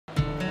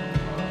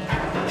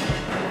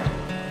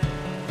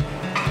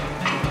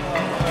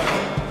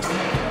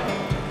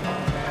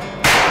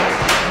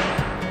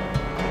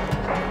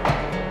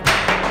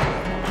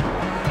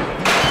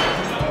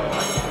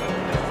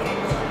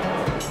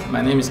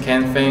name is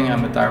Ken Feng.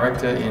 I'm a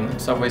director in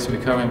Subway's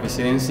Recurring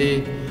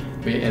Resiliency.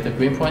 We're at the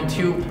Greenpoint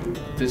Tube.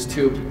 This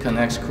tube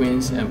connects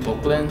Queens and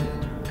Brooklyn.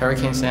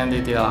 Hurricane Sandy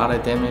did a lot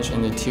of damage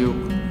in the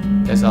tube.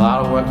 There's a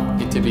lot of work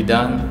need to be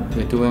done.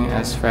 We're doing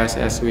as fast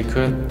as we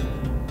could.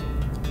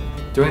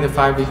 During the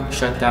 5-week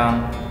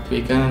shutdown,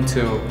 we're going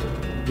to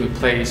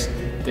replace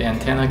the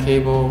antenna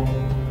cable,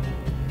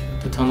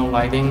 the tunnel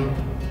lighting,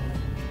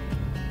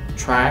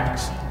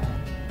 tracks,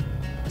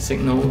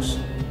 signals.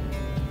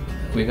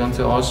 We're going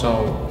to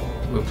also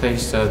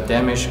replace the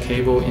damaged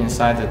cable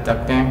inside the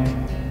duct bank,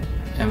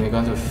 and we're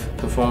going to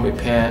perform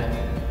repair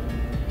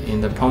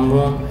in the pump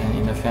room and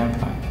in the fan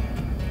plant.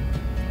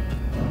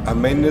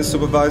 I'm Maintenance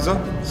Supervisor,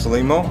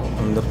 Salimo.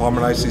 I'm in the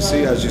Department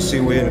ICC. As you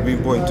see, we're in the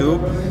Greenpoint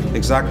Tube,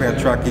 exactly on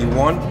track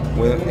E1.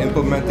 We're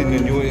implementing the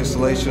new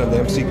installation of the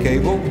MC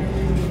cable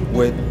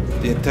with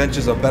the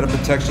intentions of better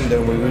protection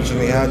than we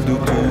originally had due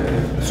to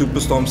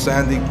Superstorm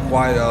Sandy,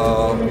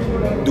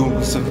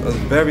 doing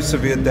very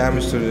severe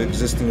damage to the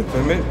existing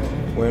equipment.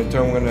 Where in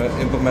turn we're going to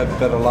implement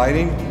better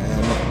lighting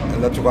and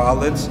electrical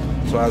outlets,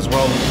 so as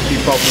well keep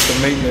up with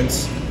the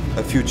maintenance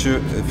of future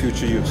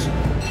use.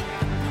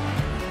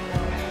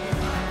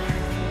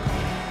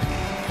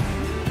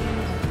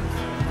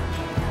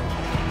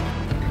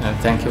 And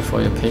thank you for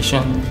your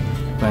patience.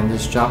 When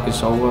this job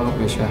is over,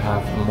 we should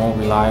have a more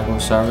reliable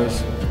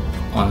service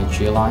on the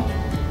G line.